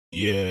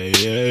Yeah.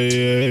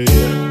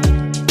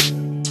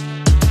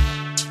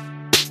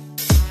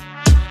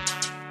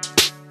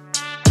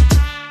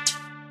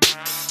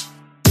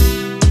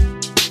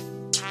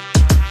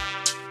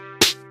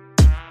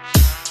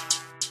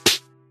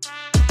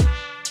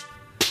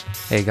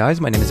 Hey guys,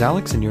 my name is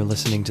Alex, and you're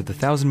listening to the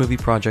 1000 Movie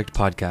Project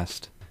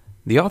podcast.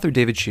 The author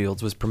David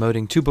Shields was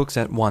promoting 2 books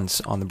at once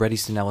on the Bret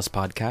Easton Ellis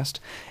podcast,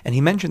 and he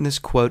mentioned this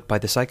quote by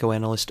the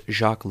psychoanalyst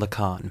Jacques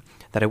Lacan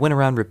that I went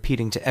around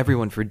repeating to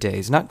everyone for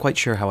days, not quite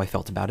sure how I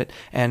felt about it,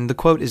 and the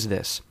quote is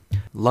this: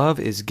 "Love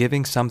is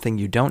giving something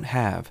you don't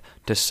have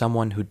to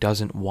someone who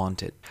doesn't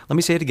want it." Let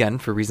me say it again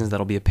for reasons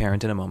that'll be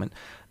apparent in a moment.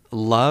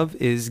 Love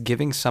is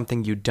giving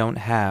something you don't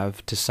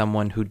have to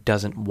someone who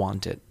doesn't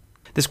want it.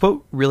 This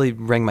quote really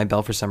rang my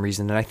bell for some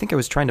reason, and I think I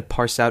was trying to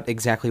parse out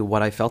exactly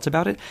what I felt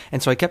about it,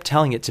 and so I kept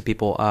telling it to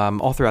people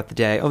all throughout the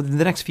day,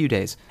 the next few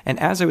days. And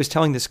as I was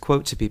telling this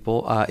quote to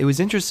people, it was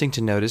interesting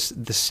to notice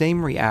the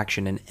same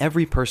reaction in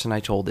every person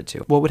I told it to.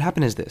 What would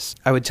happen is this: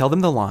 I would tell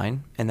them the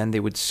line, and then they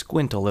would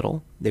squint a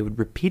little, they would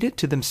repeat it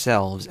to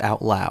themselves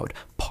out loud,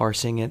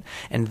 parsing it,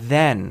 and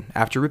then,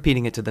 after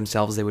repeating it to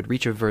themselves, they would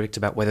reach a verdict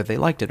about whether they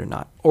liked it or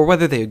not, or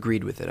whether they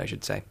agreed with it, I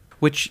should say.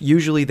 Which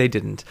usually they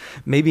didn't.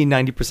 Maybe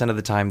 90% of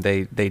the time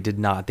they did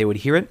not. They would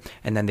hear it,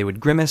 and then they would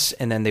grimace,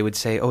 and then they would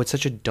say, "Oh, it's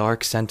such a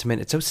dark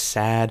sentiment, it's so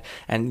sad,"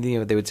 and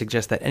they would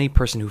suggest that any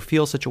person who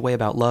feels such a way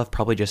about love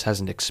probably just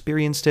hasn't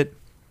experienced it.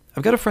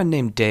 I've got a friend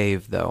named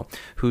Dave, though,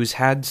 who's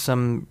had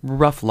some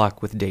rough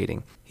luck with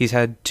dating. He's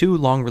had 2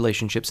 long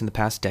relationships in the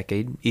past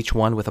decade, each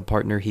one with a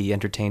partner he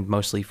entertained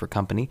mostly for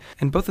company,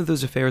 and both of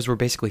those affairs were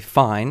basically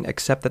fine,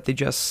 except that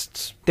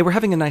they were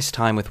having a nice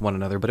time with one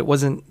another, but it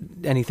wasn't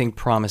anything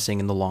promising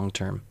in the long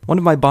term. One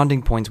of my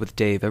bonding points with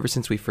Dave ever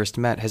since we first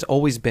met has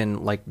always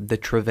been like the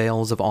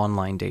travails of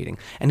online dating,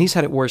 and he's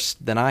had it worse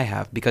than I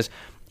have, because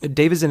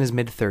Dave is in his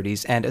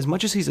mid-30s, and as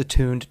much as he's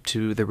attuned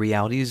to the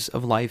realities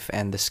of life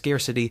and the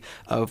scarcity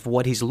of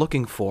what he's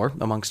looking for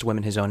amongst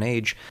women his own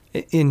age,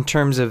 in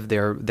terms of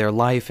their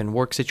life and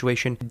work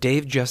situation,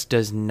 Dave just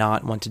does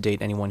not want to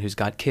date anyone who's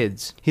got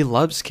kids. He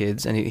loves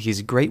kids, and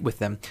he's great with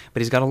them,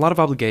 but he's got a lot of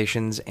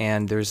obligations,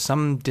 and there's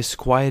some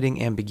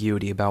disquieting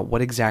ambiguity about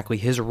what exactly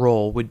his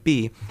role would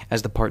be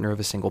as the partner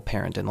of a single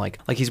parent. And like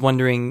he's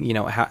wondering,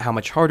 how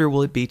much harder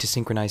will it be to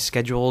synchronize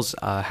schedules?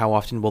 How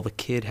often will the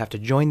kid have to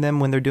join them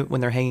when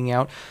they're hanging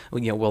out?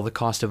 Will the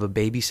cost of a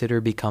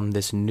babysitter become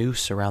this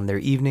noose around their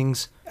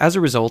evenings? As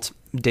a result,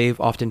 Dave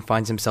often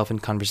finds himself in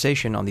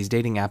conversation on these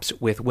dating apps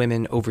with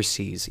women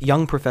overseas,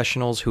 young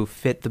professionals who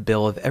fit the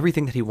bill of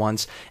everything that he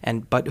wants,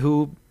 but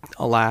who,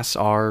 alas,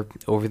 are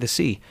over the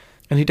sea.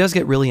 And he does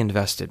get really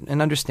invested,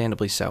 and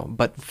understandably so,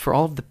 but for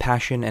all of the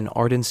passion and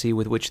ardency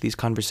with which these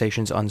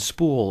conversations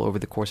unspool over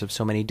the course of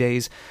so many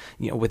days,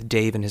 with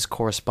Dave and his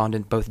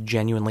correspondent both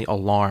genuinely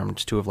alarmed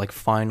to have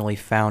finally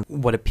found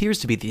what appears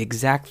to be the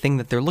exact thing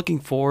that they're looking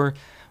for,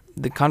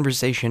 the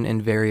conversation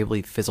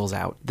invariably fizzles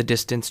out. The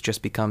distance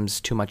just becomes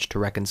too much to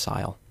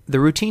reconcile. The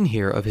routine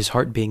here of his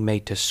heart being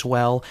made to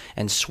swell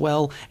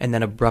and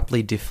then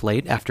abruptly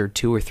deflate after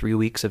 2 or 3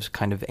 weeks of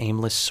kind of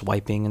aimless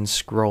swiping and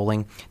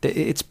scrolling,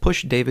 it's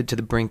pushed David to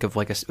the brink of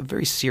a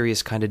very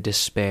serious kind of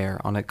despair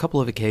on a couple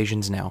of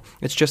occasions now.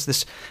 It's just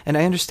this, and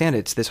I understand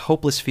it's this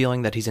hopeless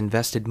feeling that he's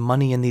invested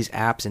money in these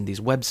apps and these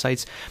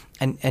websites,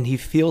 and he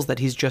feels that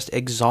he's just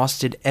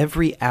exhausted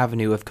every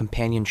avenue of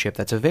companionship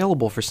that's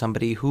available for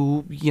somebody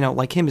who,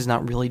 like him, is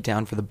not really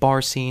down for the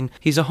bar scene.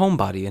 He's a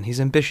homebody, and he's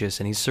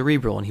ambitious, and he's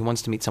cerebral, and he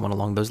wants to meet someone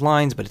along those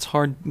lines, but it's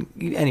hard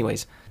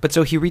anyways. But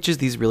so he reaches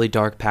these really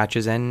dark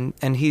patches, and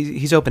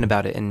he's open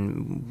about it,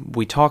 and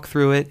we talk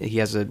through it. He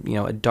has a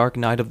dark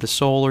night of the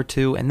soul or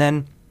two, and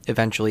then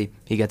eventually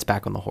he gets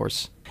back on the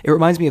horse. It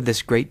reminds me of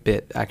this great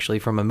bit, actually,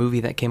 from a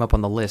movie that came up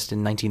on the list in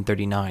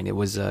 1939. It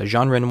was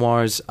Jean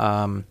Renoir's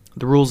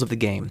The Rules of the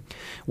Game,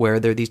 where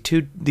these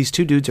two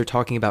dudes are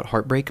talking about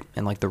heartbreak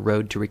and the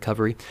road to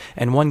recovery,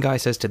 and one guy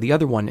says to the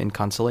other one in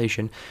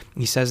consolation,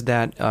 he says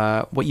that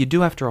what you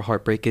do after a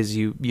heartbreak is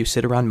you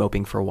sit around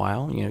moping for a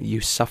while,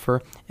 you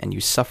suffer, and you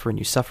suffer, and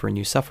you suffer, and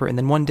you suffer, and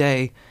then one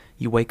day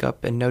you wake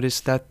up and notice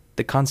that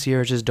the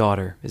concierge's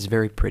daughter is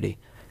very pretty,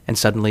 and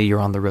suddenly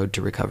you're on the road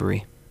to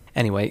recovery.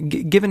 Anyway,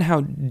 given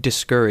how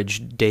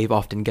discouraged Dave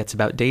often gets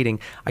about dating,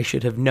 I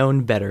should have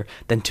known better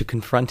than to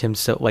confront him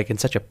in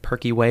such a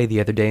perky way the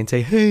other day and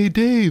say, "Hey,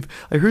 Dave,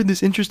 I heard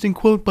this interesting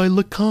quote by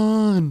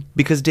Lacan."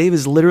 Because Dave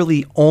is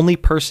literally the only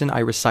person I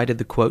recited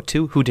the quote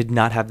to who did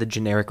not have the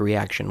generic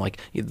reaction,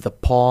 the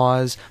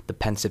pause, the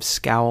pensive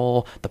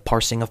scowl, the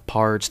parsing of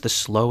parts, the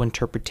slow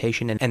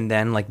interpretation, and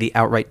then the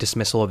outright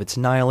dismissal of its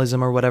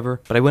nihilism or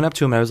whatever. But I went up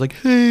to him and I was like,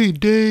 "Hey,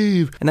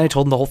 Dave." And then I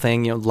told him the whole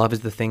thing, love is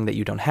the thing that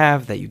you don't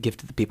have, that you give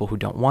to the people who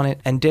don't want it.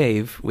 And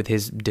Dave, with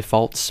his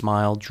default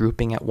smile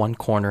drooping at one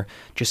corner,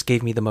 just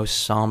gave me the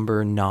most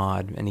somber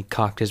nod, and he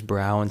cocked his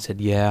brow and said,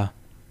 "Yeah,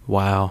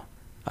 wow,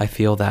 I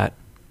feel that."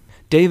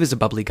 Dave is a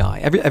bubbly guy.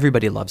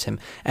 Everybody loves him.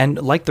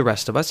 And like the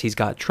rest of us, he's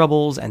got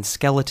troubles and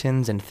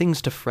skeletons and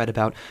things to fret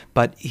about,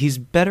 but he's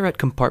better at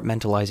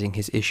compartmentalizing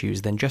his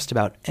issues than just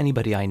about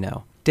anybody I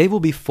know. Dave will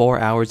be 4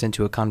 hours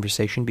into a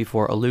conversation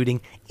before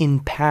alluding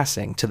in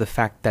passing to the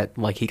fact that,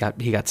 like, he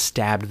got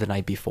stabbed the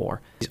night before.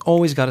 He's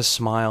always got a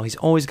smile. He's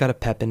always got a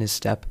pep in his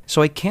step.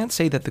 So I can't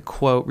say that the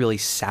quote really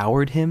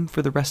soured him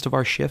for the rest of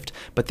our shift,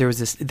 but there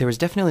was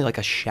definitely like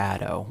a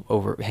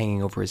shadow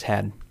hanging over his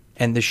head.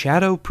 And the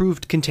shadow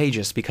proved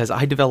contagious because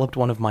I developed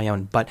one of my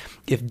own. But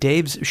if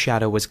Dave's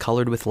shadow was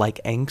colored with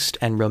like angst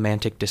and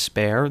romantic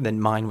despair,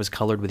 then mine was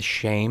colored with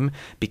shame,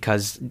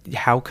 because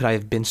how could I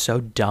have been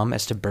so dumb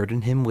as to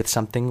burden him with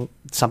something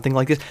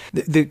like this?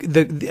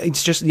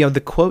 It's just,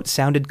 the quote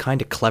sounded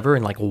kind of clever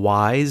and like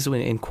wise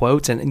in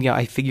quotes, and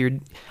I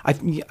figure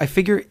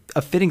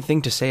a fitting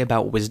thing to say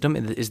about wisdom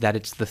is that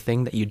it's the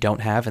thing that you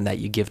don't have and that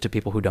you give to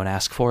people who don't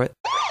ask for it.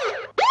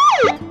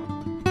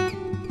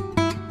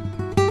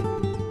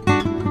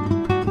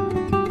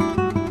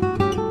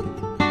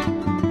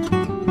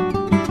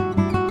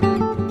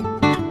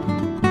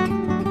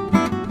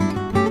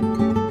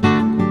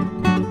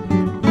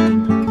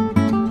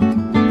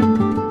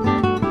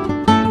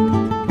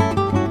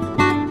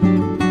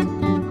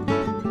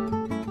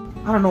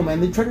 I don't know,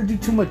 man. They try to do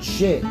too much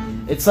shit.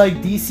 It's like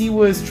DC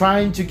was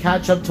trying to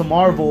catch up to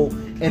Marvel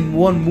in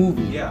one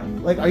movie. Yeah.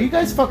 Like, are you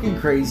guys fucking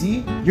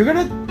crazy? You're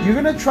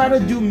gonna try to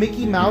do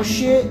Mickey Mouse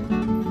shit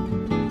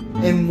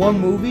in one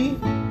movie?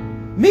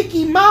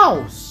 Mickey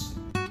Mouse!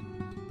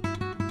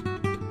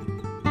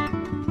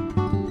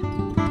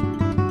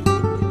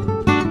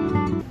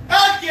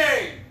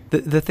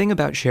 The thing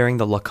about sharing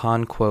the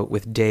Lacan quote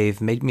with Dave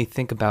made me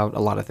think about a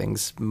lot of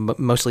things,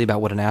 mostly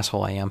about what an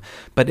asshole I am,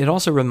 but it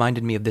also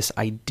reminded me of this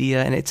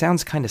idea, and it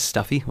sounds kind of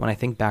stuffy when I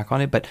think back on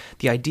it, but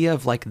the idea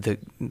of like the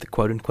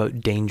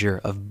quote-unquote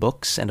danger of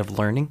books and of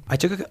learning. I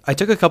took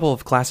a couple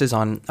of classes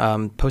on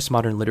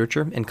postmodern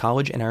literature in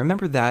college, and I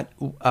remember that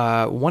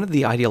one of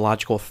the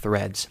ideological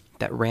threads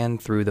that ran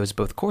through those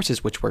both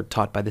courses, which were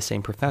taught by the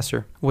same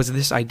professor, was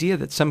this idea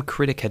that some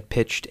critic had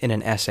pitched in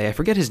an essay. I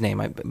forget his name.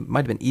 It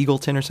might have been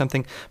Eagleton or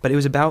something, but it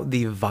was about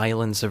the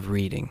violence of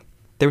reading.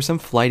 There was some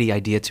flighty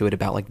idea to it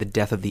about like the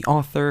death of the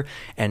author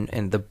and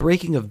the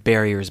breaking of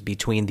barriers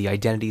between the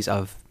identities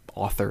of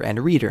author and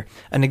reader.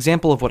 An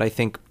example of what I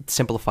think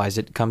simplifies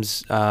it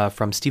comes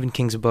from Stephen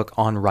King's book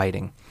On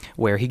Writing,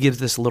 where he gives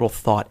this little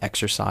thought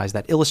exercise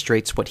that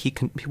illustrates what he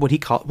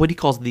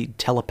calls the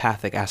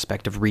telepathic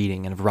aspect of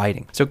reading and of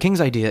writing. So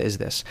King's idea is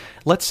this.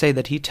 Let's say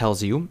that he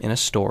tells you in a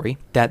story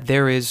that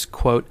there is,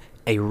 quote,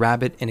 a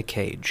rabbit in a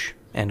cage,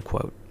 end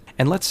quote.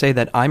 And let's say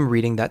that I'm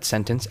reading that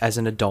sentence as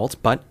an adult,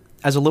 but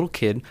as a little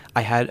kid,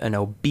 I had an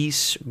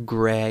obese,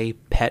 gray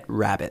pet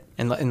rabbit.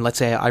 And let's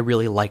say I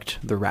really liked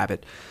the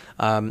rabbit.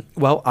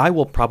 Well, I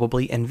will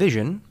probably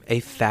envision a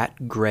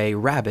fat, gray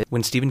rabbit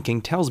when Stephen King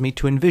tells me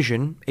to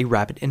envision a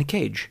rabbit in a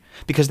cage,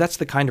 because that's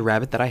the kind of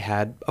rabbit that I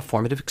had a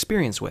formative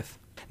experience with.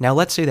 Now,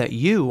 let's say that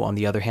you, on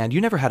the other hand,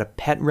 you never had a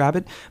pet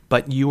rabbit,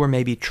 but you were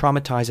maybe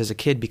traumatized as a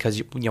kid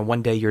because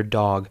one day your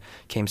dog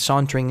came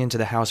sauntering into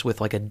the house with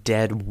like a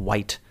dead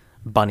white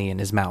bunny in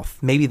his mouth.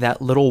 Maybe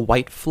that little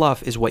white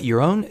fluff is what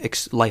your own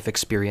life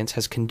experience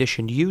has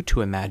conditioned you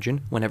to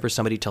imagine whenever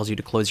somebody tells you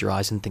to close your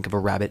eyes and think of a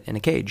rabbit in a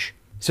cage.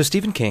 So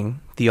Stephen King,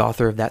 the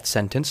author of that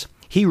sentence,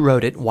 he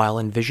wrote it while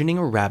envisioning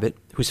a rabbit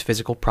whose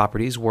physical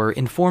properties were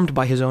informed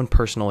by his own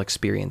personal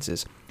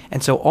experiences.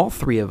 And so all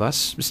three of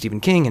us, Stephen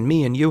King and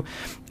me and you,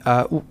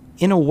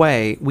 in a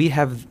way, we've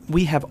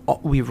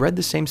read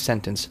the same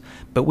sentence,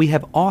 but we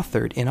have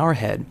authored in our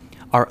head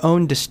our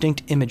own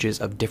distinct images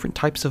of different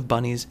types of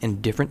bunnies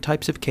in different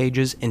types of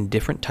cages in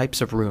different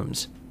types of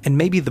rooms. And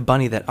maybe the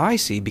bunny that I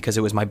see, because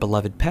it was my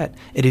beloved pet,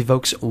 it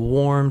evokes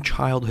warm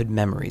childhood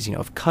memories,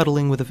 of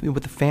cuddling with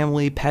a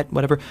family, pet,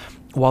 whatever,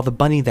 while the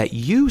bunny that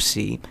you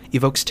see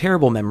evokes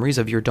terrible memories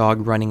of your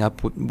dog running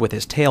up with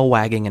his tail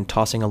wagging and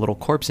tossing a little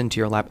corpse into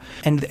your lap.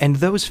 And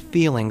those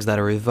feelings that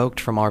are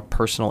evoked from our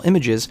personal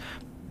images,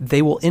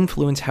 they will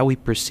influence how we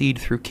proceed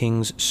through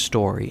King's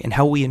story and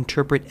how we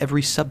interpret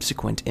every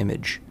subsequent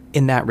image.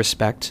 In that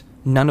respect,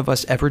 none of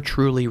us ever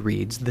truly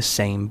reads the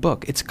same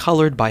book. It's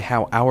colored by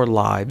how our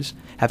lives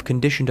have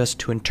conditioned us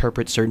to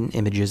interpret certain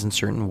images and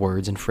certain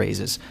words and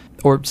phrases,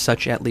 or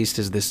such at least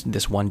is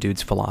this one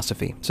dude's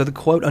philosophy. So the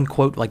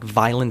quote-unquote like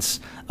violence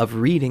of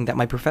reading that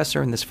my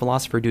professor and this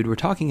philosopher dude were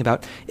talking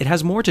about, it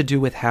has more to do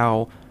with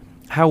how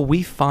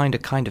we find a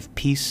kind of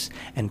peace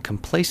and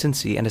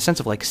complacency and a sense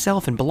of like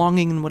self and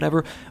belonging and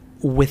whatever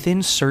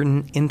within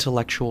certain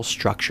intellectual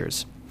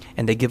structures.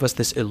 And they give us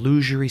this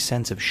illusory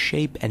sense of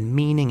shape and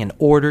meaning and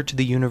order to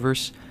the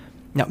universe.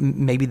 Now,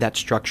 maybe that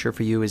structure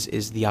for you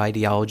is the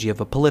ideology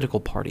of a political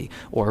party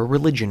or a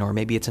religion, or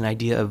maybe it's an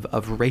idea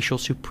of racial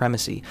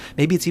supremacy.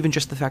 Maybe it's even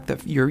just the fact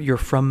that you're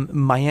from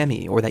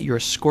Miami or that you're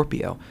a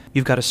Scorpio.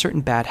 You've got a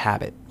certain bad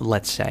habit,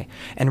 let's say.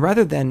 And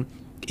rather than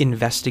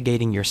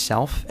investigating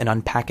yourself and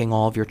unpacking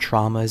all of your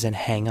traumas and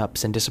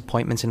hang-ups and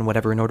disappointments and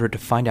whatever in order to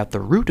find out the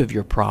root of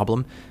your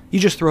problem, you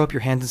just throw up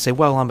your hands and say,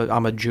 well,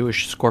 I'm a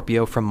Jewish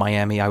Scorpio from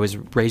Miami. I was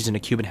raised in a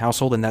Cuban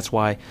household, and that's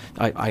why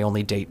I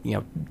only date,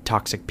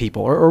 toxic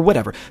people or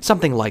whatever,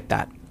 something like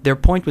that. Their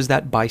point was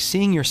that by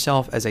seeing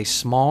yourself as a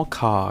small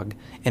cog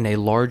in a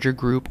larger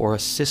group or a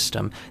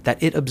system,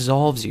 that it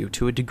absolves you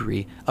to a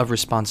degree of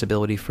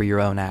responsibility for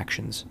your own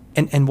actions.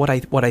 And what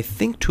I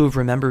think to have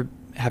remembered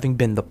having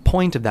been the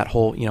point of that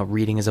whole,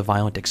 reading as a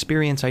violent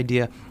experience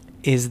idea,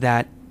 is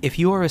that if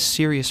you are a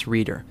serious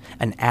reader,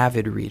 an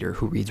avid reader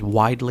who reads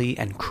widely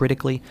and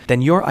critically,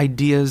 then your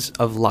ideas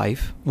of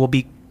life will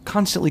be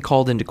constantly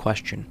called into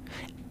question.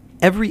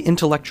 Every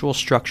intellectual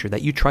structure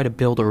that you try to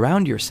build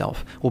around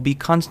yourself will be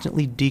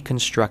constantly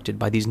deconstructed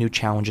by these new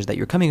challenges that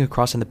you're coming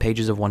across in the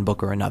pages of one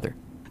book or another.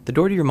 The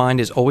door to your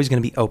mind is always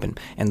going to be open,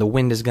 and the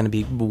wind is going to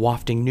be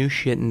wafting new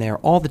shit in there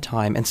all the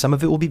time, and some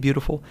of it will be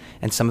beautiful,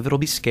 and some of it will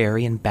be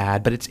scary and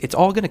bad, but it's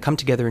all going to come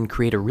together and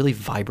create a really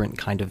vibrant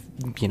kind of,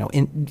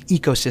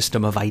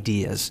 ecosystem of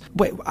ideas.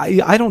 Wait,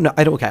 I don't know.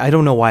 I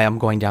don't know why I'm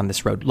going down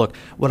this road. Look,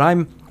 what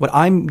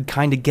I'm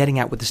kind of getting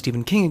at with the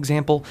Stephen King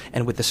example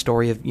and with the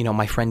story of,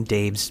 my friend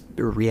Dave's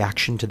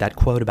reaction to that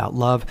quote about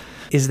love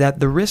is that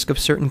the risk of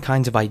certain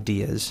kinds of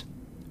ideas,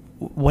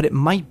 what it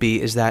might be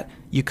is that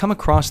you come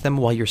across them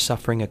while you're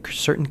suffering a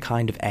certain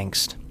kind of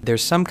angst.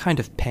 There's some kind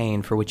of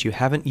pain for which you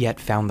haven't yet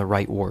found the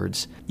right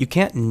words. You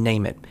can't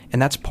name it,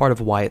 and that's part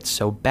of why it's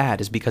so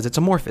bad, is because it's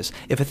amorphous.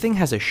 If a thing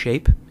has a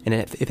shape, and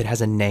if it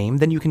has a name,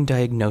 then you can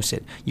diagnose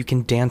it. You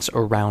can dance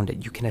around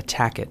it. You can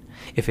attack it.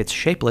 If it's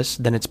shapeless,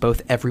 then it's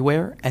both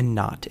everywhere and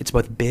not. It's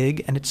both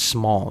big and it's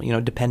small,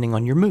 depending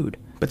on your mood.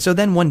 But so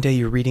then one day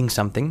you're reading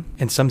something,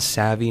 and some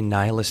savvy,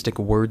 nihilistic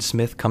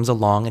wordsmith comes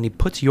along and he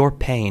puts your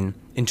pain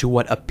into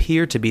what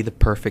appear to be the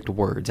perfect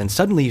words. And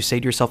suddenly you say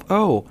to yourself,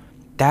 oh,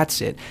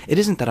 that's it. It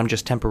isn't that I'm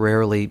just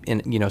temporarily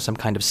in, some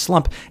kind of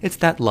slump. It's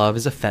that love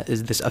is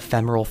this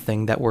ephemeral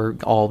thing that we're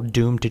all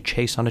doomed to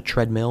chase on a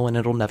treadmill, and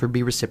it'll never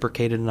be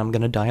reciprocated, and I'm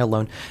going to die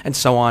alone, and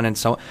so on and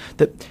so on.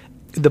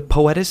 The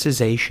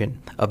poeticization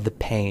of the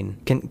pain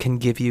can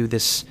give you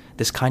this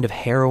kind of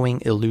harrowing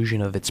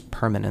illusion of its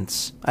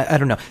permanence. I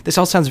don't know. This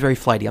all sounds very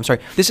flighty. I'm sorry.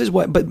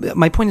 But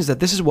my point is that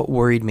this is what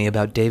worried me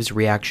about Dave's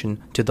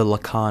reaction to the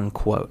Lacan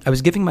quote. I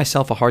was giving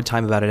myself a hard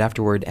time about it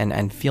afterward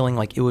and feeling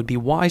like it would be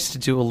wise to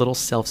do a little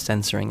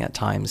self-censoring at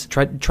times.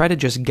 Try to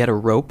just get a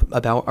rope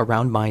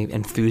around my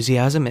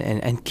enthusiasm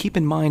and keep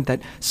in mind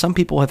that some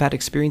people have had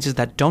experiences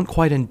that don't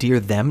quite endear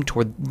them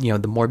toward,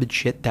 the morbid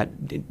shit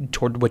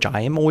toward which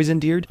I am always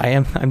endeared.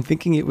 I'm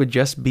thinking it would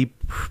just be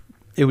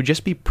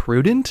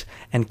prudent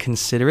and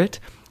considerate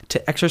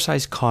to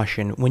exercise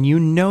caution when you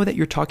know that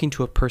you're talking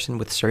to a person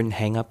with certain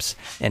hang-ups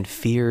and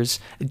fears,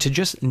 to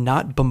just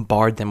not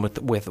bombard them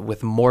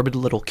with morbid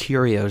little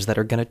curios that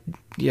are going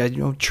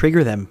to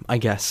trigger them, I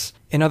guess.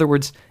 In other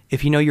words,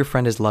 if you know your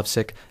friend is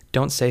lovesick,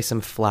 don't say some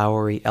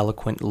flowery,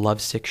 eloquent,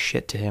 lovesick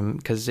shit to him,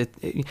 because it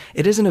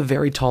isn't a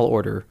very tall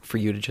order for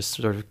you to just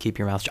sort of keep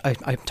your mouth shut.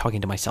 I'm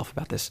talking to myself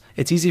about this.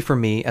 It's easy for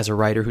me as a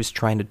writer who's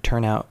trying to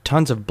turn out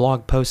tons of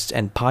blog posts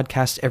and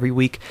podcasts every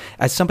week,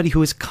 as somebody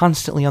who is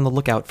constantly on the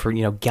lookout for,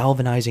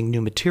 galvanizing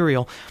new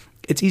material.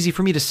 It's easy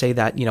for me to say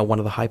that, one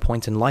of the high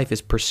points in life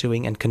is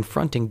pursuing and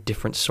confronting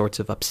different sorts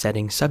of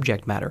upsetting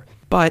subject matter.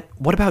 But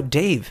what about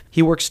Dave?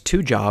 He works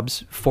 2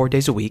 jobs, 4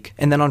 days a week,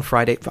 and then on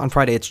Friday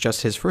it's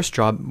just his first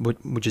job,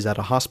 which is at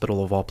a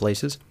hospital of all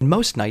places.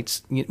 Most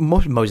nights,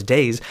 most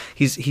days,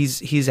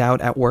 he's out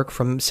at work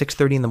from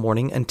 6:30 in the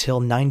morning until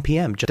 9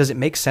 p.m. Does it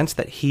make sense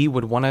that he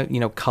would want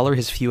to, color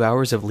his few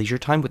hours of leisure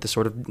time with the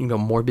sort of,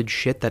 morbid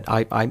shit that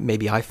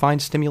I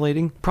find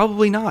stimulating?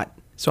 Probably not.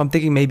 So I'm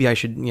thinking maybe I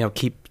should,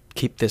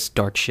 keep this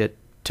dark shit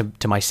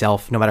to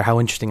myself, no matter how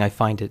interesting I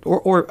find it.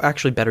 Or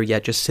actually, better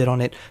yet, just sit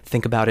on it,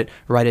 think about it,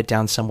 write it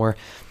down somewhere,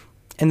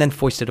 and then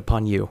foist it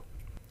upon you,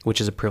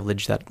 which is a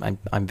privilege that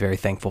I'm very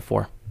thankful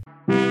for.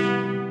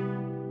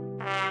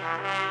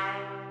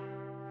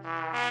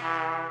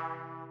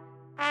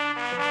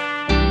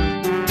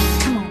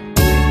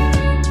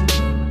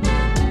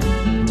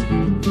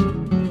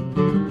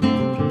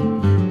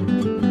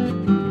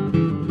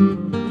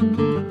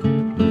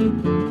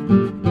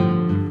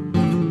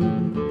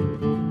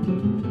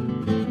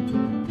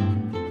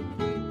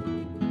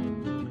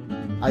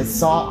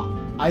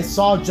 I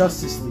saw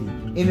Justice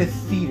League in a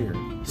theater,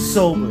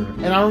 sober,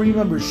 and I don't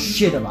remember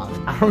shit about it.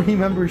 I don't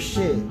remember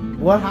shit.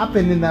 What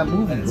happened in that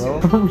movie, bro?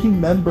 I don't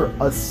remember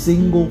a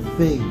single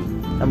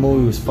thing. That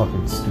movie was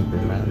fucking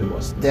stupid, man. It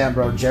was. Damn,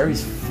 bro,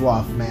 Jerry's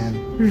fluff, man.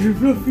 Here's your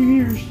fluffy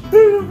ears.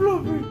 Here's your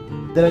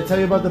fluffy. Did I tell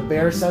you about the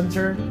Bear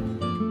Center?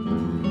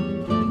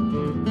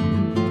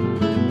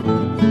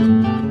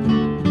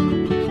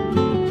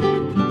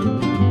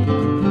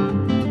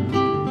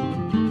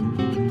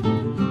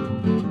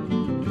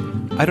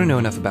 I don't know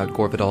enough about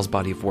Gore Vidal's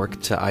body of work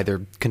to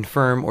either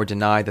confirm or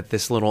deny that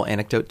this little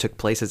anecdote took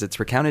place as it's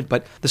recounted,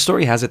 but the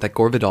story has it that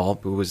Gore Vidal,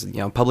 who was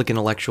a public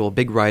intellectual,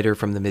 big writer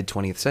from the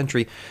mid-20th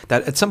century,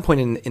 that at some point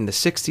in the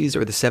 60s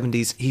or the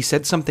 70s, he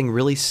said something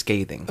really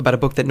scathing about a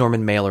book that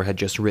Norman Mailer had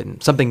just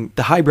written. Something,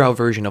 the highbrow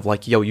version of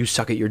like, yo, you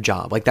suck at your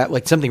job. Like that,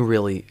 like something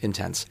really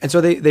intense. And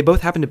so they both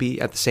happen to be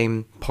at the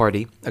same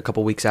party a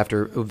couple weeks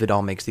after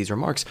Vidal makes these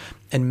remarks.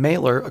 And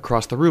Mailer,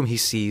 across the room, he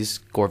sees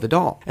Gore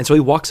Vidal. And so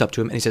he walks up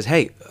to him and he says,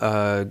 hey,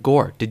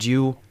 Gore, did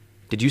you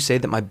say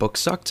that my book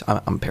sucked?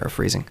 I'm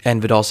paraphrasing.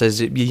 And Vidal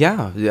says,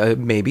 yeah,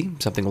 maybe,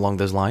 something along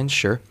those lines,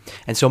 sure.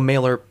 And so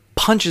Mailer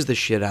punches the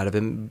shit out of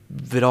him.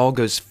 Vidal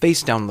goes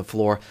face down on the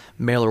floor.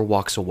 Mailer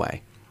walks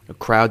away. A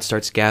crowd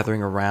starts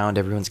gathering around.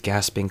 Everyone's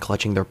gasping,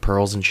 clutching their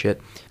pearls and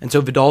shit. And so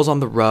Vidal's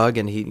on the rug,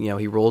 and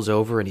he rolls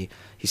over, and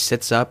he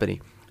sits up, and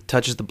he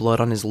touches the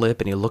blood on his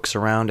lip, and he looks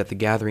around at the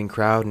gathering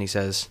crowd, and he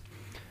says,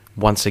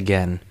 once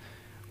again,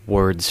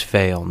 words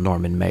fail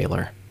Norman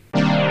Mailer.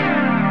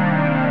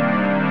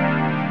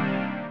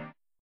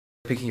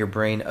 Picking your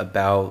brain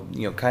about,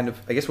 kind of,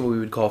 I guess what we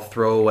would call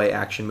throwaway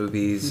action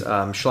movies,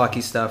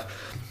 schlocky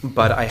stuff.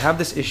 But I have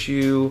this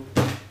issue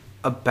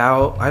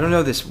about, I don't know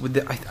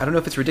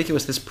if it's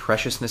ridiculous, this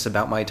preciousness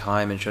about my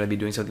time, and should I be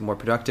doing something more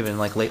productive? And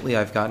like lately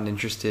I've gotten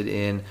interested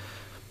in,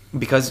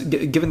 because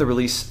given the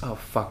release,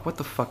 what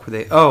the fuck were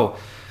they?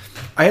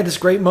 I had this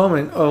great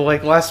moment,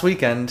 like last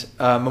weekend,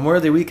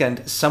 Memorial Day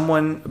weekend,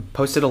 someone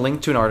posted a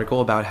link to an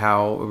article about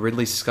how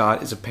Ridley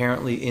Scott is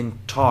apparently in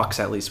talks,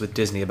 at least with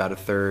Disney, about a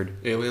third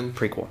Alien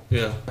prequel.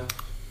 Yeah.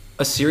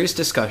 A serious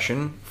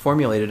discussion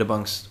formulated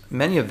amongst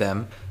many of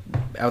them,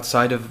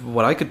 outside of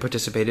what I could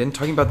participate in,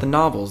 talking about the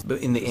novels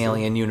in the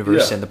Alien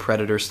universe and the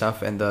Predator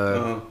stuff and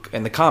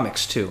the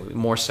comics too,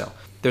 more so.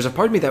 There's a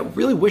part of me that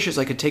really wishes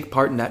I could take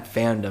part in that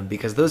fandom,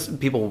 because those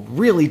people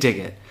really dig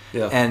it.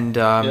 Yeah. And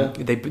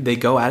they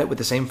go at it with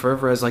the same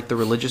fervor as like the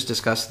religious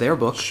discuss their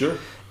book. Sure.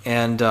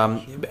 And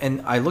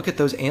I look at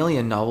those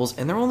Alien novels,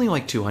 and they're only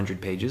like 200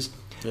 pages.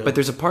 Yeah. But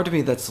there's a part of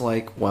me that's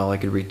like, well, I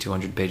could read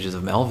 200 pages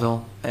of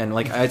Melville, and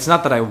like it's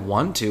not that I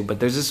want to, but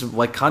there's this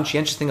like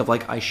conscientious thing of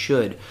like I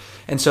should.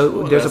 And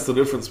so that's the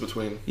difference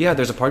between. Yeah,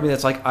 there's a part of me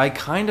that's like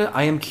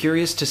I am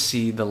curious to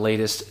see the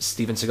latest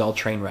Steven Seagal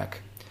train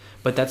wreck.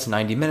 But that's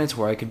 90 minutes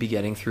where I could be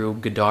getting through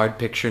Godard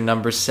picture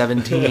number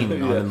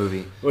 17 on the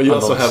movie. Well, you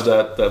also have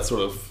that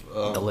sort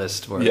of the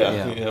list. Where,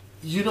 yeah.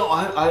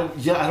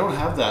 I don't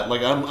have that.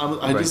 Like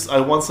I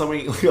want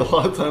something. Like, a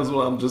lot of times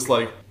when I'm just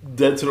like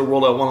dead to the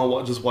world, I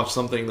want to just watch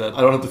something that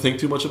I don't have to think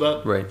too much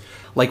about. Right.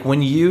 Like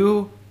when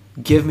you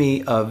give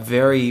me a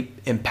very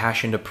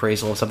impassioned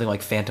appraisal of something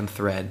like Phantom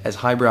Thread, as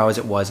highbrow as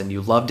it was, and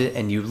you loved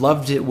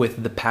it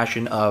with the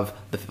passion of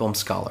the film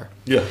scholar.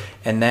 Yeah.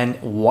 And then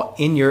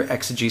in your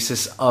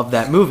exegesis of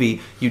that movie,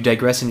 you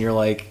digress and you're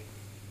like,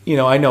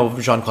 I know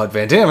Jean-Claude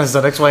Van Damme has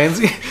done X, Y, and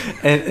Z.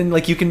 and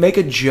like you can make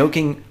a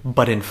joking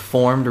but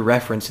informed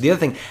reference to the other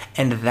thing,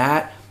 and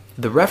that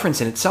the reference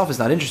in itself is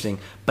not interesting,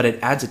 but it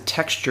adds a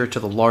texture to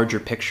the larger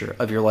picture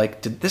of you're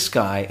like, did this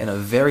guy in a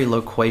very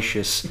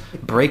loquacious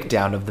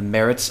breakdown of the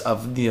merits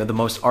of the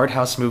most art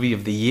house movie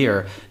of the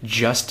year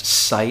just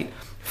cite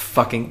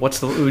fucking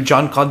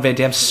Jean-Claude Van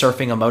Damme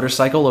surfing a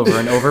motorcycle over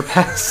an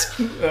overpass?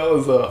 That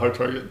was a Hard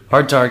Target.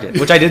 Hard Target,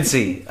 which I did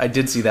see. I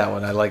did see that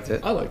one. I liked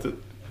it. I liked it.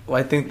 Well,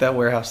 I think that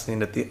warehouse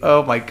scene at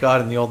oh my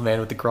god, and the old man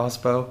with the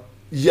crossbow.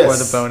 Yes.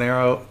 Or the bow and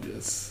arrow.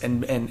 Yes.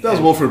 And that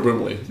was Wilford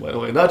Brimley, by the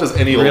way. Not just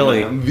any old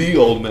man. The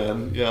old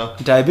man, yeah.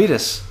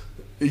 Diabetes.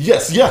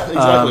 Yes, yeah,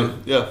 exactly.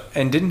 Yeah.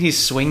 And didn't he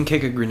swing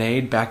kick a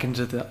grenade back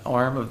into the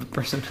arm of the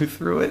person who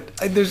threw it?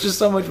 There's just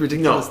so much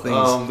ridiculous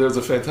things. There's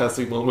a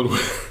fantastic moment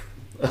where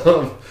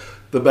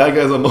the bad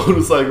guys on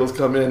motorcycles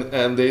come in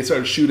and they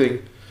start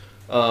shooting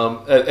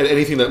at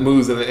anything that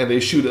moves, and he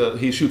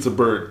shoots a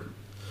bird.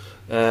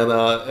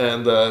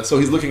 And so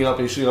he's looking up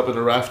and he's shooting up in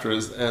the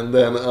rafters, and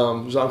then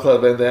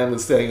Jean-Claude Van Damme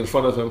is standing in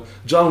front of him.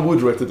 John Woo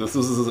directed this.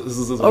 This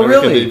is his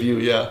American debut.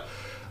 Yeah,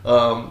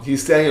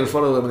 he's standing in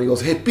front of him and he goes,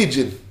 "Hey,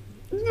 pigeon!"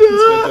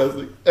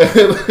 It's fantastic.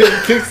 And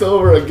he kicks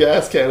over a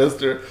gas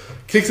canister,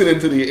 kicks it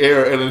into the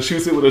air, and then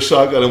shoots it with a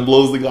shotgun and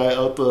blows the guy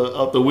out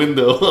the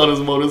window on his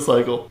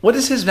motorcycle. What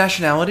is his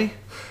nationality?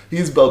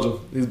 He's Belgian.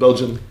 He's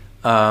Belgian.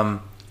 I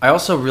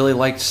also really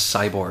liked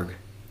Cyborg.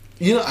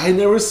 I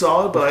never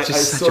saw it, but I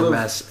such a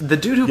mess. The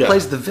dude who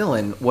plays the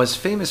villain was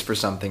famous for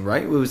something,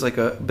 right? It was like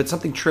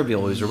something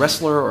trivial. It was a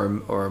wrestler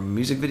or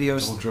music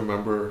videos. I don't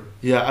remember.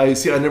 Yeah, I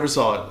never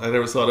saw it.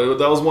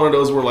 That was one of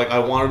those where like I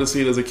wanted to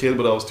see it as a kid,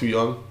 but I was too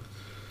young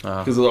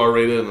because it was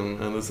R-rated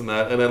and this and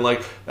that. And then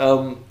like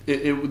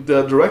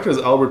the director is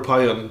Albert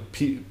Pyun,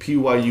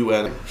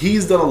 Pyun.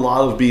 He's done a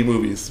lot of B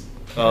movies.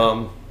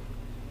 I'm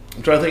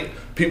trying to think.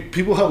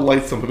 People have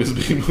liked some of his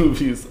B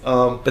movies.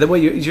 But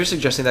then you're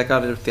suggesting that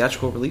got a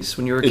theatrical release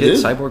when you were a kid?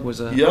 Cyborg was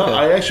a... Yeah, okay.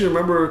 I actually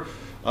remember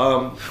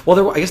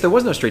Well, I guess there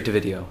was no straight to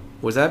video.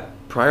 Was that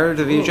prior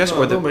to VHS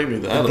or don't make me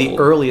that the old.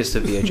 earliest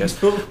of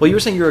VHS? Well, you were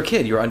saying you were a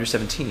kid. You were under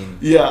 17.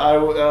 Yeah,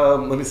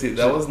 let me see.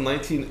 That was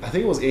 19. I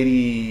think it was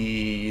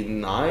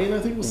 89. I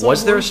think it was.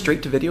 Was there a somewhere.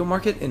 straight to video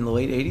market in the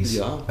late 80s?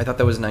 Yeah. I thought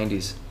that was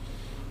 90s.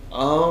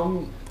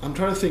 I'm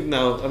trying to think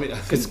now. I mean, I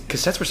Because think,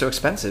 cassettes were so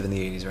expensive in the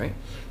 80s, right?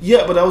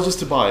 yeah, but that was just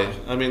to buy.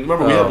 I mean,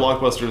 remember we had Oh.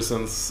 Blockbuster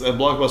and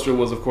Blockbuster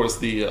was, of course,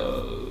 the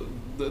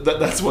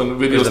that's when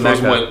video was the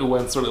stores mega.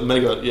 went sort of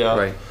mega. Yeah.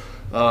 Right.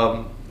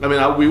 I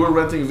mean, we were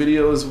renting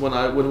videos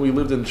when we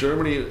lived in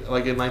Germany,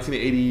 like in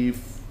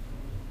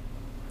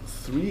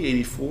 1983,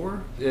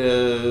 84.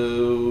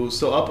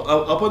 So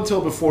up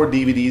until before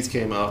DVDs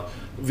came out,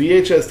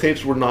 VHS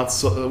tapes were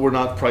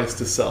not priced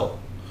to sell.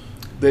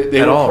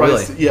 They At were all,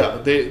 priced. really? Yeah,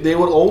 there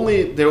would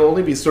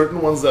only be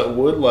certain ones that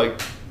would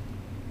like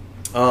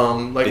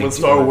Big when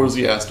Star deal. Wars.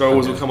 Yeah, Star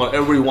Wars Okay. would come out.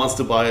 Everybody wants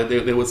to buy it.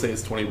 They would say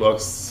it's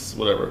 $20,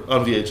 whatever,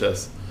 on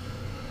VHS.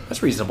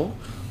 That's reasonable.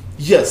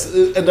 Yes,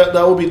 and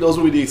those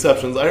would be the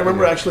exceptions. I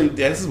remember actually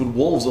Dances with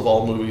Wolves of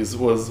all movies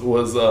was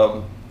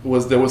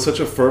there was such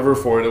a fervor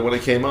for it, and when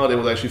it came out, it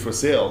was actually for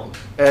sale,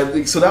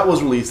 and so that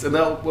was released. And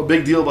a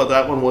big deal about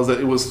that one was that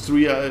it was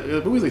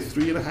the movie was like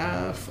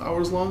 3.5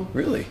 hours long.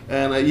 Really?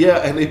 And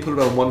and they put it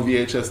on one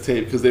VHS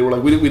tape because they were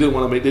like, they didn't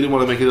want to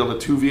make it on the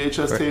two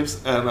VHS Right. tapes,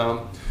 and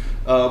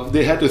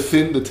they had to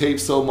thin the tape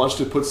so much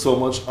to put so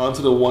much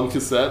onto the one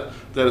cassette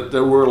that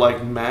there were like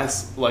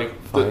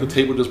the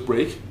tape would just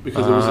break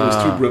because it was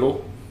too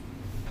brittle.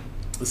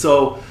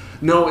 So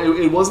no,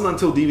 it wasn't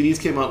until DVDs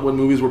came out when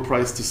movies were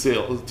priced for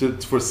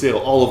sale,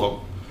 all of them.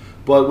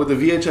 But with the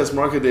VHS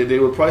market, they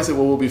would price it.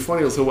 What would be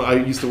funny? So I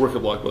used to work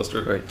at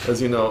Blockbuster, Right.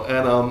 as you know,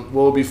 and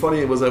what would be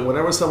funny was that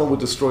whenever someone would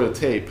destroy a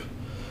tape,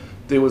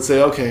 they would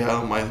say, "Okay,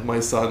 my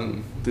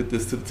son did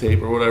this to the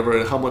tape or whatever,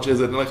 and how much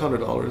is it?" And they're like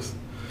 $100,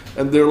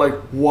 and they're like,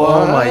 "What?"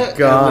 Oh my And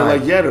God. they're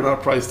like, "Yeah, they're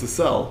not priced to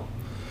sell."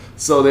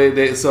 So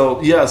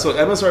so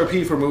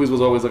MSRP for movies was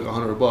always like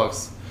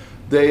 $100.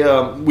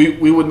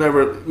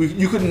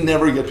 You could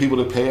never get people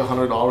to pay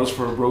 $100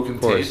 for a broken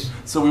tape. course.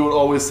 So we would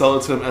always sell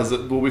it to them as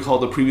what we call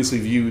the previously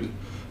viewed.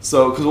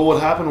 So because what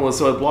would happen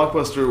was, at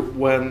Blockbuster,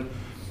 when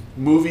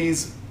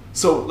movies,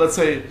 so let's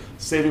say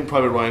Saving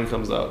Private Ryan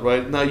comes out,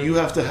 right? Now you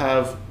have to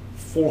have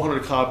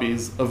 400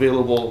 copies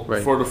available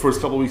Right. for the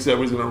first couple of weeks that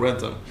everybody's going to rent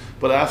them.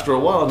 But after a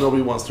while,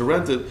 nobody wants to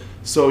rent it,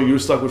 so you're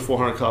stuck with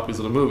 400 copies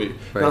of the movie.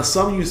 Right. Now,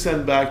 some you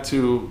send back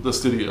to the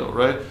studio,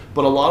 right?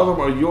 But a lot of them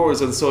are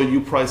yours, and so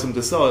you price them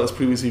to sell as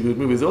previously viewed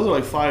movies. Those are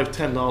like $5,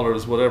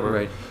 $10, whatever.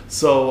 Right.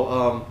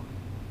 So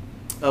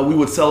we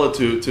would sell it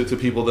to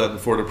people then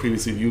for the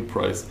previously viewed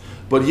price.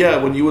 But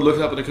yeah, when you would look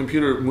it up in a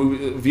computer,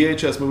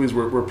 VHS movies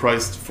were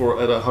priced at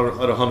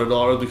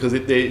 $100 because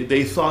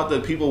they thought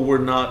that people were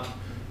not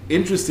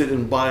interested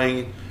in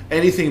buying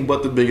anything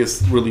but the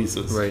biggest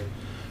releases. Right.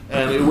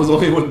 And it was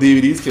only when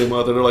DVDs came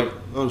out that they're like,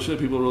 oh shit,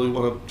 people really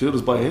want to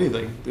just buy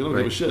anything. They don't give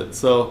a Right. shit.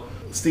 So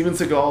Steven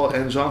Seagal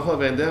and Jean-Claude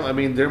Van Damme, I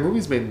mean, their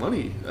movies made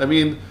money. I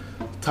mean,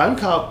 Time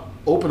Cop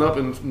opened up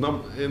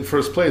in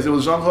first place. It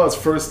was Jean-Claude's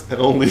first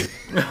and only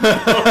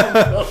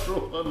number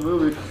one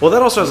movie. Well,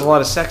 that also has a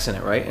lot of sex in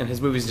it, right? And his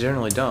movies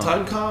generally don't.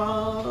 Time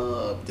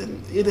Cop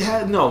didn't. It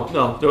had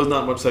no. There was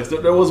not much sex.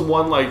 There was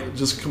one like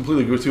just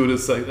completely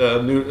gratuitous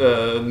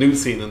nude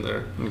scene in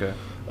there. Okay.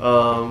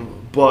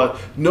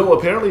 But no,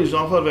 apparently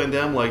Jean-Claude Van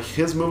Damme, like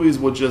his movies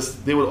would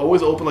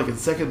always open like in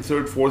second,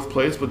 third, fourth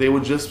place, but they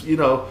would just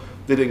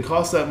they didn't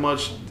cost that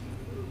much.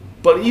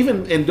 But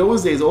even in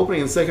those days,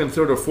 opening in second,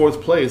 third, or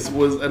fourth place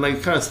was, and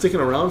like kind of sticking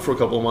around for a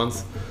couple of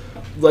months,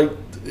 like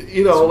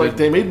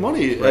they made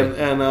money, Right.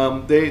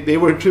 and they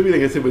were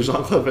attributing it to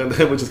Jean-Claude Van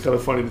Damme, which is kind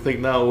of funny to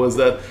think now, was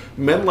that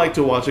men like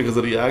to watch it because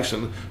of the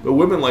action, but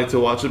women like to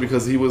watch it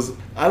because he was,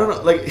 I don't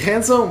know, like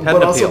handsome, Had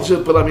but an also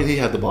appeal. but I mean he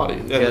had the body,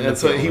 an and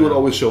so appeal, he would yeah.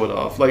 always show it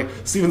off. Like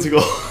Steven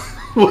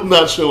Seagal would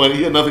not show any;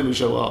 he had nothing to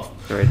show off.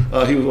 Right.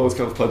 He was always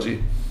kind of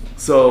pudgy.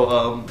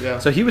 So yeah.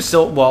 So he was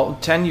still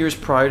 10 years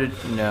prior to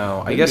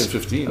I Maybe guess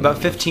 15. about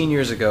 15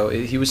 years ago.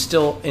 He was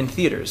still in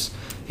theaters.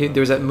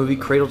 There was that movie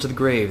Cradle to the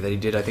Grave that he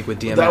did, I think, with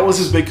DMX. That was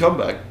his big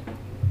comeback.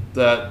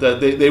 That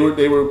they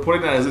were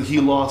putting that as he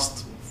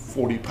lost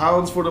 40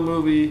 pounds for the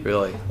movie.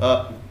 Really?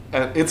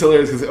 And it's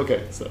hilarious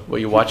because so Well,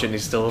 you watch it and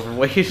he's still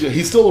overweight. yeah,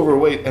 he's still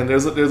overweight, and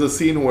there's a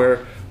scene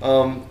where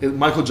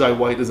Michael Jai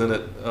White is in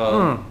it.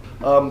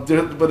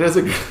 But there's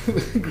a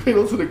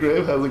Cradle to the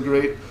Grave has a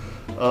great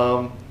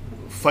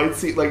fight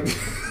scene. Like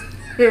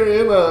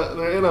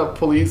they're in a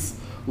police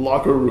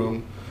locker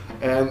room,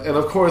 and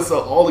of course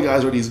all the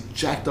guys are these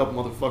jacked up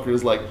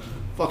motherfuckers, like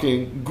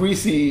fucking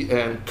greasy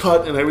and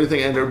cut and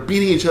everything, and they're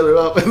beating each other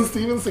up. And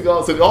Steven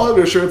Seagal said, "All have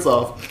your shirts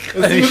off."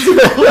 And Steven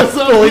Seagal is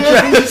fully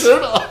having his dressed.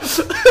 shirt off.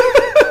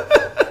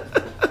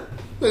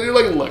 And you're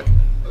like, look.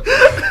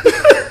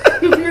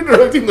 If you're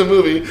directing the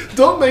movie,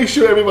 don't make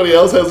sure everybody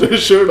else has their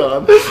shirt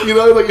on.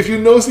 Like if you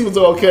know Steven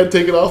Seagal can't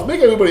take it off,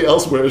 make everybody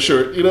else wear a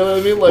shirt. You know what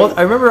I mean? Like, Well,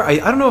 I remember, I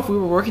don't know if we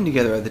were working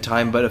together at the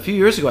time, but a few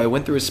years ago I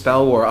went through a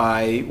spell where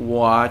I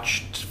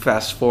watched,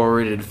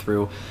 fast-forwarded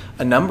through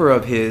a number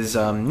of his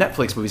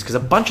Netflix movies because a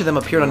bunch of them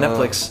appeared on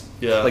Netflix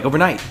like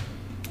overnight.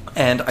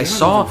 And I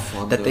saw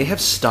that they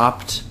have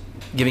stopped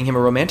giving him a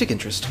romantic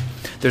interest.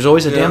 There's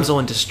always a damsel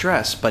in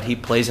distress, but he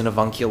plays an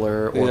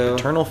avuncular or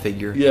paternal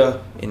figure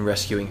in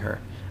rescuing her.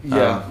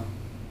 Yeah.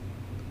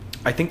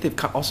 I think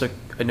they've also...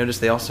 I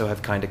noticed they also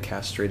have kind of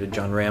castrated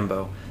John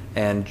Rambo.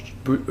 And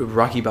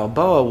Rocky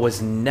Balboa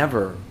was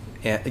never,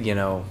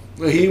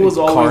 he was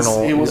always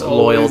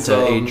loyal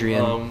to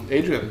Adrian.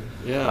 Adrian,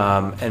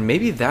 yeah. And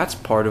maybe that's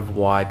part of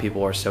why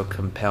people are so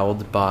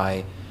compelled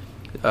by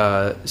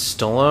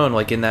Stallone.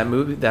 Like in that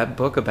movie, that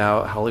book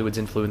about Hollywood's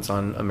influence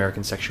on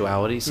American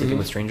sexuality, Sleeping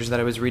with Strangers, that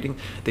I was reading.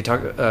 They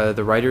talk.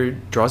 The writer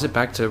draws it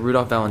back to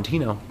Rudolph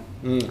Valentino.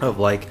 Of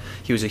like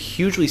he was a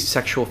hugely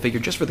sexual figure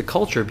just for the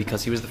culture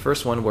because he was the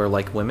first one where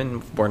like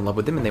women were in love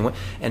with him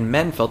and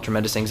men felt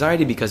tremendous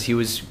anxiety because he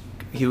was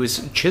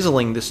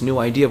chiseling this new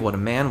idea of what a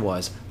man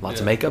was.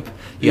 Lots of makeup.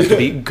 You have to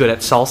be good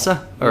at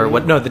salsa or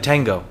the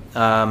tango.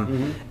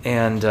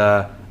 And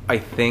I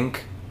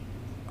think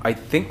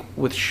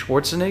with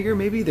Schwarzenegger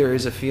maybe there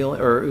is a feeling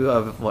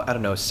or I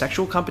don't know,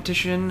 sexual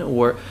competition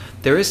or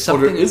there is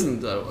something. Or there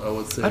isn't. I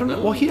would say. I don't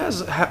know. Well, he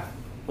has.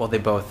 Well, they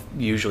both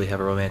usually have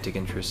a romantic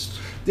interest.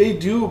 They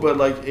do, but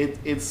like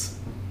it's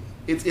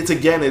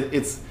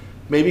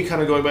maybe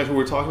kind of going back to what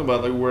we were talking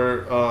about, like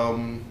where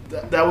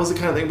that was the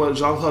kind of thing about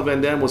Jean-Claude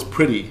Van Damme was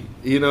pretty.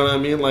 You know what I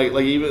mean? Like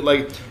even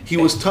like he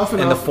was tough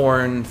enough. And the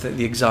foreign,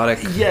 the exotic.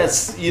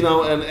 Yes,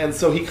 and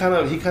so he kind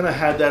of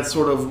had that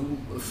sort of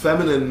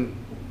feminine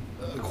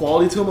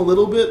quality to him a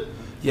little bit.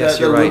 Yes,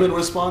 that you're right. women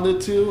responded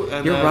to.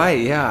 And you're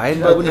right. Yeah,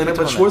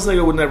 but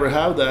Schwarzenegger would never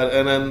have that,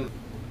 and then.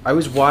 I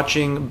was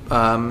watching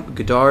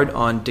Godard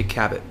on Dick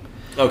Cavett.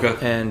 Okay.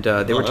 And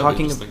they were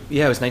talking...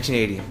 Yeah, it was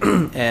 1980.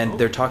 And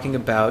they're talking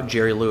about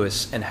Jerry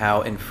Lewis and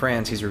how in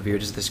France he's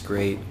revered as this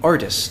great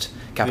artist,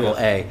 capital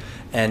A.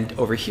 And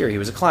over here he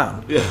was a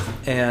clown. Yeah.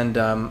 And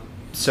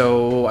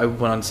so I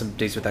went on some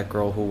dates with that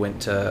girl who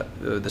went to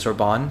the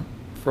Sorbonne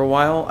for a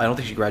while. I don't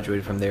think she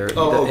graduated from there.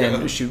 Oh, okay.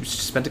 And she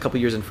spent a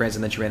couple years in France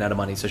and then she ran out of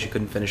money, so she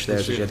couldn't finish there,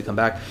 so she had to come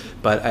back.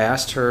 But I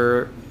asked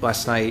her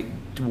last night,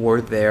 were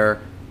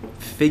there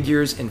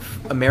figures in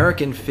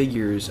American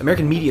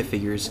media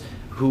figures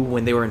who,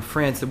 when they were in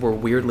France, that were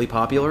weirdly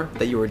popular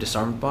that you were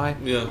disarmed by.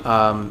 Yeah.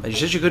 And she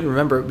said she couldn't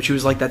remember, but she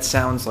was like, "That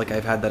sounds like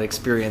I've had that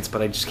experience,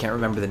 but I just can't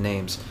remember the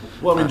names."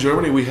 Well, in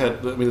Germany we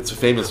had. I mean, it's a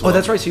famous one. Oh,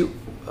 that's right. So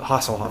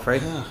Hasselhoff,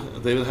 right? Yeah,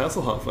 David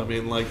Hasselhoff. I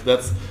mean, like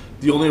that's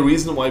the only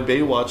reason why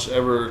Baywatch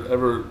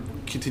ever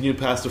continued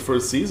past the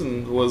first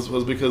season was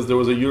because there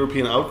was a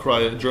European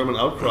outcry, a German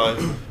outcry,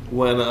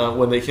 when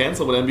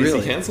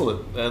NBC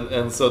canceled it,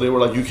 and so they were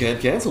like, you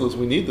can't cancel this,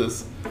 we need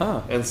this,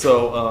 and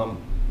so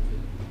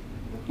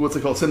what's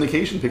it called,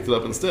 syndication picked it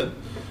up instead,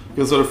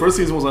 because so the first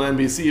season was on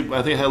NBC.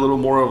 I think it had a little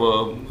more of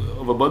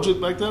a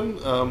budget back then,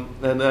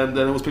 and then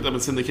it was picked up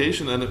in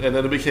syndication, and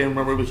then it became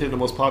the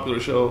most popular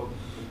show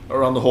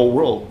around the whole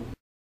world.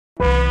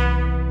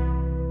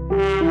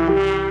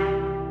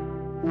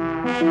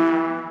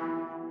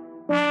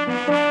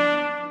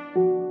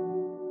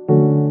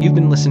 You've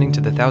been listening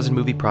to the 1000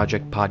 Movie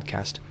Project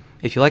podcast.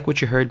 If you like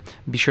what you heard,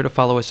 be sure to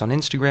follow us on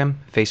Instagram,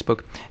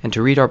 Facebook, and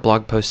to read our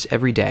blog posts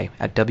every day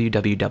at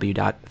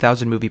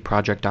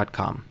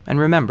www.1000movieproject.com. And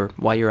remember,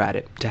 while you're at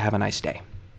it, to have a nice day.